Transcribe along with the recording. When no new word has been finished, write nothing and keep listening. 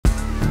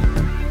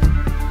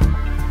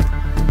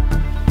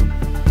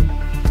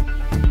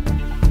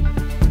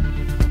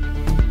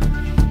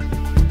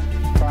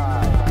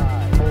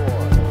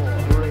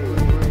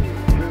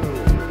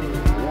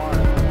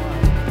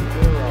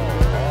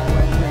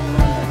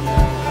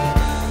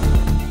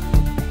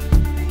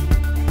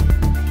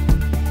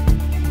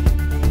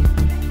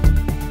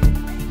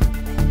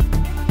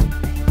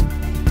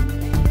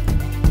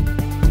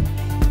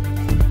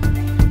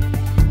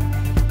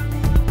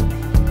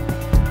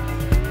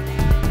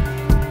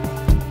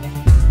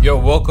Yo,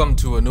 welcome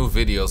to a new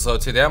video. So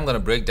today I'm gonna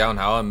break down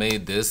how I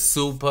made this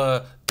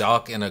super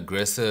dark and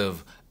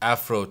aggressive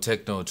Afro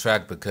techno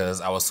track because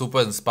I was super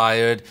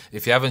inspired.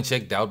 If you haven't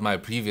checked out my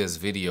previous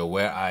video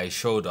where I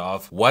showed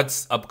off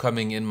what's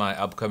upcoming in my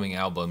upcoming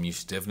album, you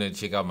should definitely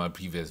check out my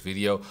previous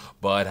video.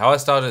 But how I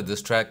started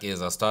this track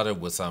is I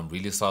started with some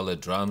really solid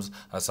drums.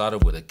 I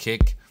started with a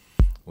kick,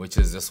 which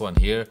is this one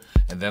here,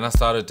 and then I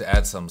started to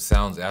add some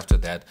sounds after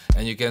that.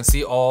 And you can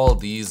see all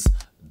these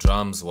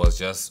drums was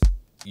just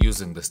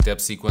using the step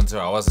sequencer.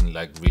 I wasn't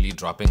like really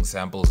dropping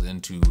samples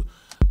into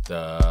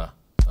the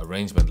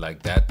arrangement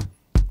like that,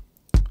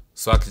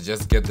 so I could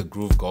just get the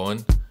groove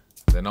going.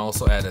 Then I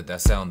also added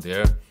that sound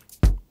there,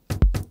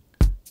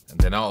 and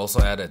then I also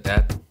added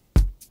that,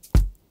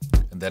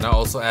 and then I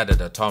also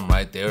added a tom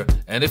right there.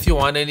 And if you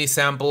want any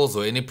samples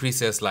or any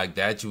presets like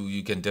that,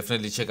 you can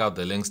definitely check out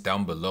the links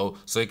down below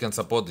so you can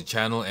support the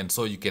channel and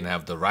so you can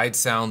have the right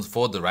sounds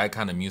for the right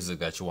kind of music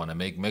that you want to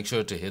make. Make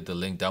sure to hit the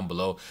link down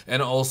below,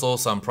 and also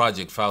some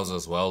project files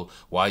as well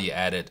while you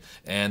add it.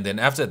 And then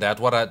after that,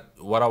 what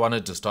I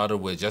wanted to start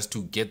with, just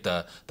to get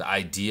the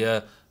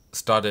idea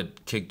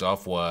started, kicked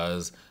off,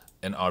 was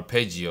an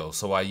arpeggio.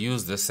 So I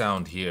used this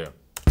sound here.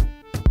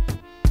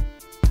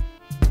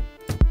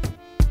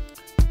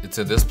 It's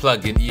in this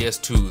plugin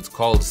ES2. It's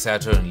called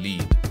Saturn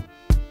Lead.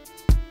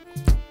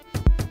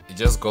 It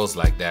just goes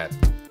like that.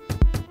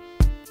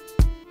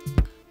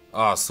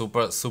 Oh,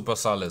 super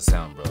solid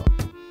sound, bro.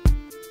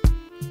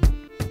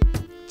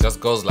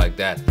 Just goes like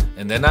that.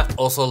 And then I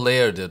also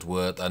layered it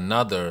with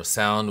another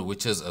sound,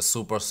 which is a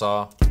super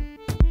saw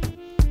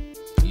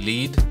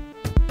lead,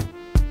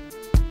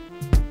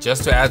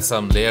 just to add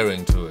some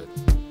layering to it.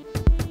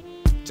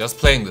 Just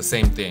playing the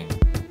same thing.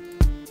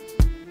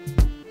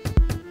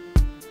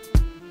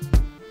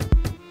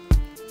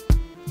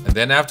 And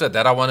then after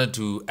that, I wanted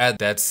to add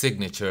that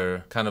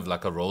signature, kind of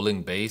like a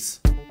rolling bass.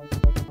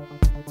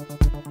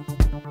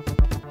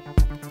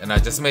 And I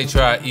just made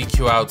sure I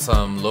EQ out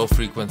some low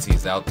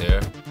frequencies out there.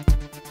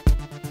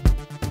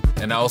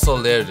 And I also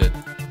layered it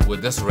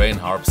with this rain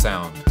harp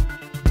sound,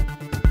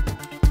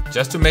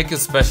 just to make it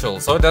special,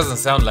 so it doesn't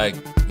sound like,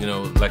 you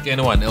know, like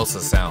anyone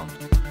else's sound,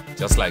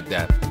 just like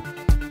that.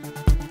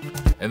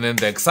 And then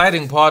the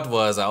exciting part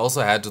was I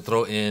also had to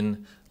throw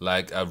in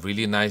like a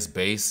really nice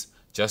bass,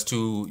 just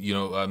to, you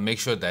know, make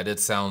sure that it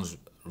sounds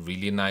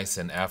really nice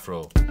and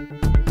Afro. To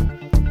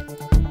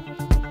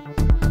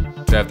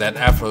have that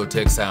Afro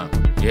tech sound.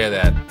 You hear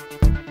that?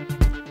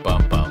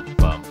 Bum, bum,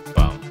 bum,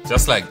 bum.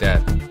 Just like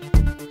that.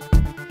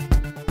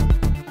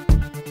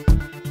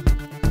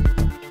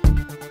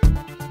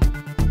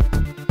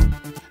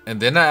 And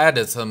then I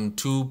added some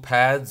 2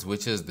 pads,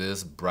 which is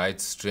this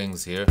bright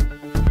strings here.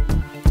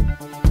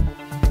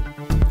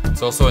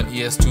 It's also an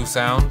ES2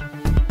 sound.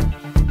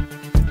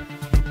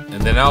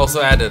 And then I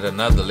also added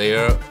another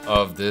layer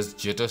of this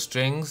jitter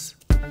strings.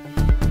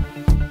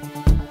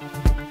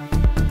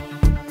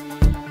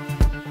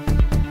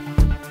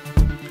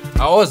 I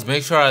always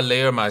make sure I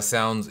layer my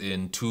sounds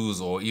in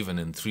 2s or even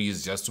in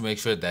 3s, just to make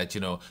sure that,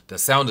 you know, the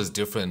sound is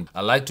different.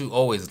 I like to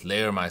always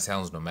layer my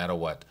sounds no matter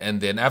what.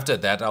 And then after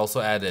that, I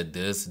also added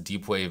this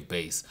deep wave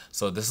bass.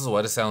 So this is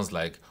what it sounds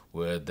like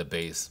with the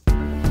bass.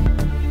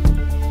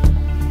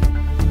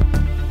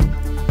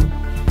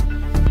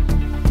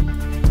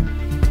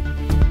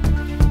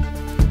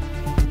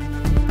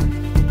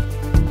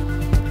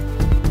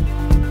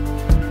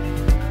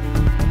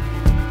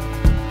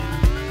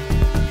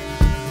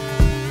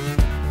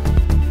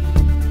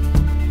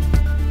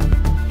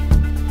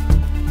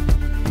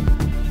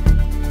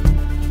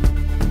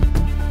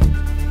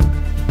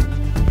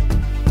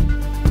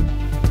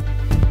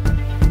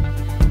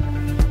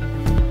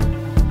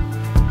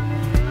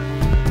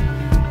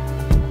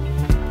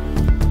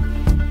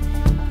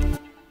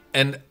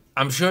 And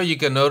I'm sure you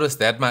can notice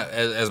that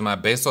as my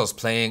bass was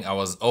playing, I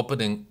was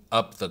opening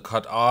up the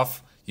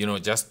cutoff, you know,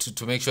 just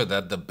to make sure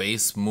that the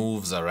bass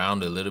moves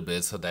around a little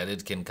bit so that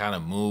it can kind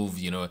of move,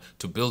 you know,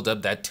 to build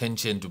up that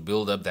tension, to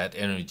build up that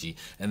energy.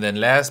 And then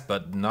last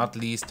but not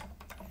least,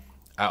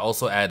 I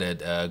also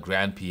added a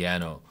grand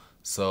piano.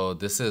 So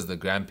this is the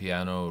grand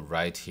piano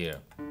right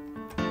here.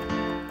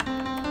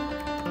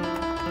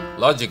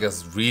 Logic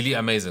has really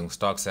amazing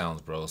stock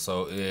sounds, bro.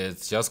 So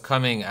it's just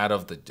coming out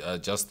of the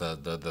just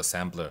the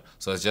sampler.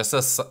 So it's just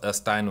a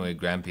Steinway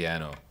grand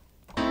piano.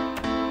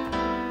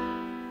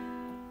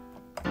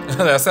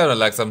 That sounded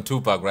like some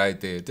Tupac right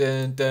there.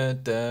 Dun, dun,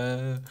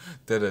 dun,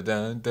 dun,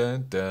 dun,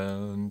 dun,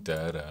 dun,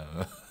 dun, dun.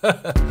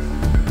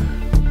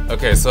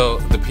 Okay, so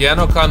the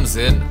piano comes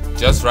in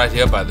just right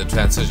here by the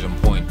transition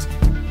point.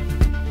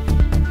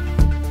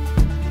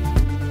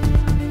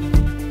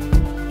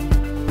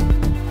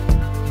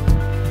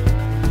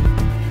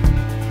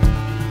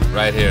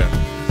 Right here.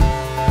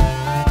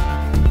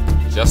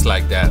 Just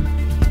like that.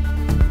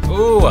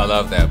 Ooh, I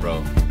love that,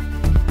 bro.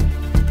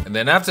 And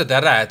then after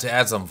that, I had to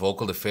add some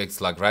vocal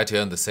effects, like right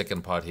here in the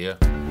second part here.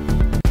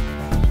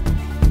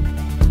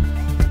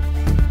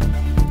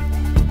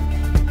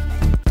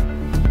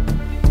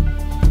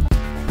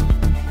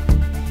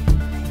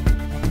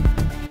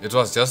 It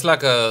was just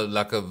like a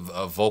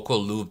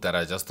vocal loop that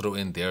I just threw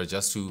in there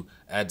just to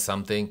add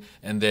something.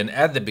 And then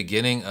at the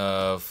beginning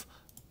of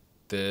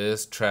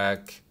this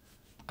track,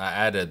 I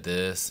added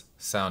this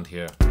sound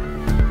here.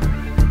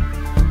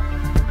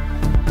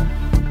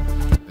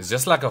 It's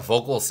just like a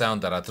vocal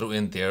sound that I threw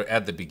in there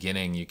at the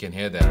beginning. You can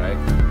hear that, right?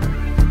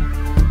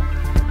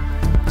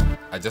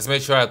 I just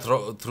made sure I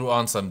threw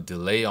on some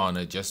delay on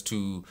it just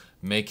to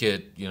make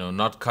it, you know,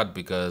 not cut,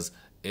 because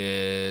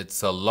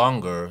it's a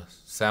longer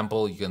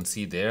sample, you can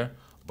see there,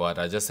 but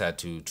I just had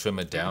to trim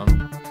it down.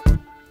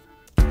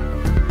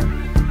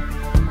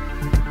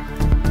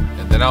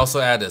 And then I also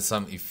added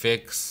some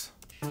effects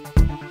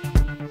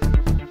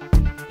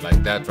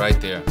like that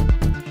right there.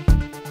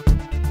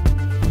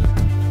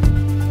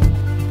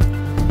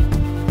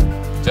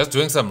 Just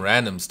doing some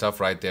random stuff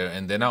right there.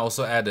 And then I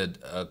also added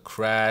a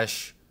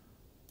crash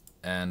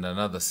and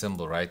another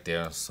symbol right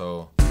there.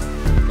 So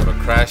I've got a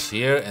crash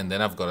here, and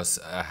then I've got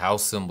a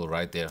house symbol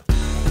right there.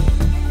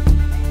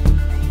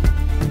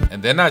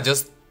 And then I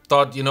just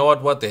thought, you know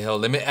what the hell,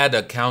 let me add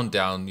a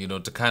countdown, you know,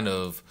 to kind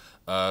of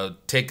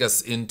take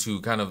us into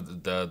kind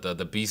of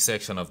the B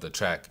section of the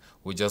track,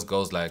 which just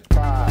goes like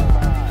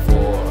 5,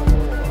 4,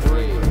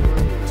 3, 2,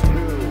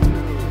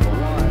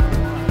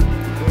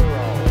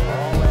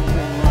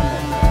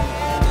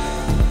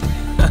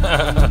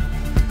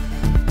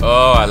 1.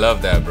 Oh, I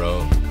love that,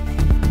 bro.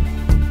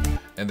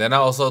 And then I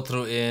also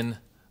threw in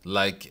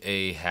like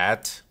a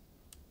hat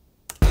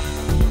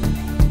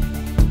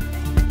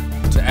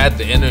to add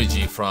the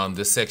energy from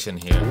this section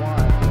here.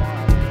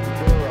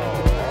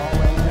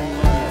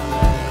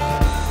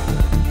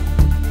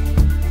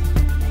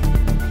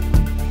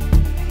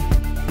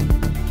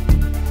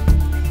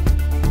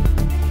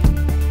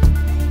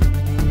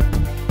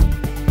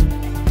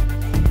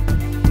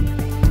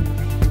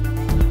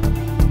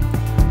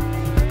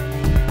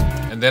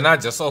 And then I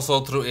just also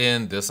threw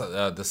in this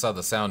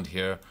other sound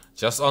here,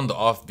 just on the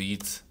off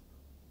beats.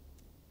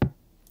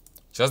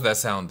 Just that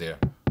sound there.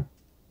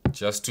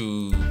 Just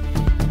to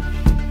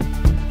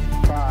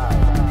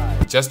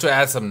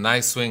add some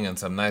nice swing and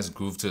some nice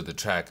groove to the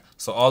track.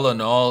 So all in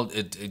all,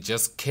 it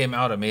just came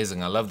out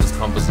amazing. I love this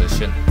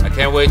composition. I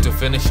can't wait to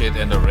finish it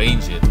and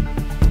arrange it.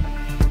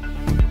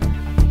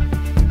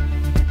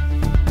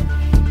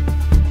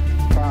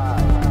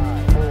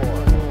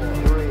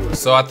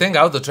 So I think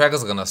how the track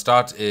is gonna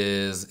start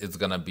is it's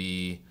gonna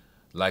be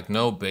like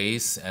no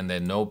bass and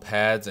then no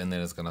pads, and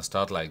then it's gonna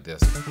start like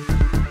this.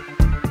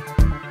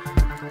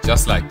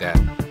 Just like that.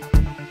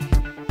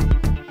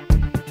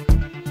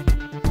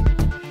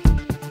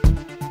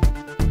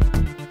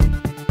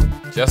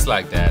 Just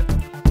like that.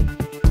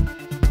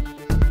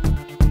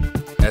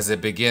 As it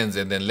begins,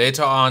 and then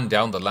later on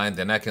down the line,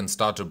 then I can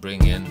start to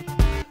bring in,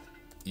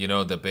 you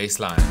know, the bass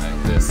line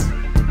like this.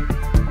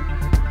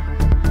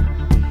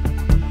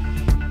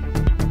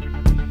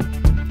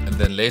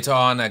 And then later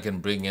on I can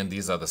bring in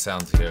these other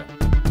sounds here.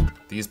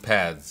 These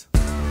pads.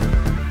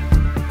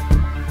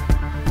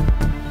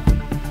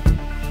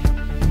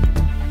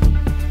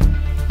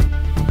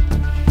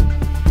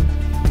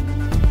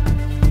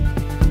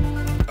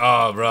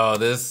 Oh, bro,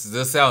 this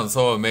sounds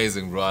so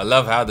amazing, bro. I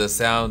love how this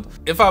sound.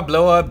 If I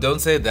blow up,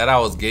 don't say that I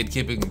was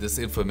gatekeeping this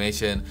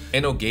information.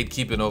 Ain't no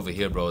gatekeeping over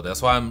here, bro.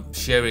 That's why I'm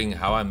sharing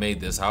how I made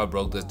this, how I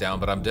broke this down.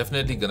 But I'm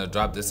definitely gonna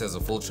drop this as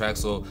a full track,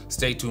 so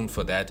stay tuned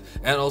for that.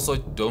 And also,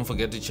 don't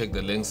forget to check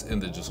the links in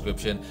the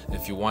description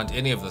if you want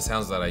any of the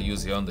sounds that I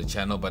use here on the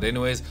channel. But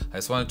anyways, I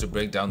just wanted to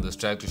break down this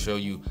track to show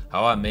you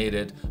how I made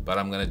it. But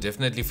I'm gonna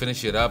definitely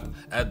finish it up,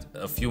 add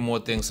a few more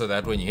things, so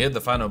that when you hear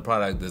the final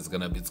product, it's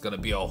gonna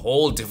be a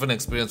whole different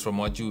experience from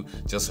what you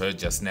just heard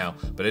just now.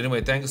 But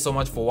anyway, thank you so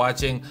much for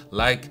watching.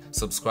 Like,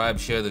 subscribe,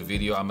 share the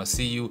video. I'ma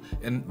see you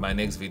in my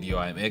next video.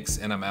 I'm X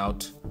and I'm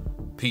out.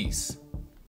 Peace.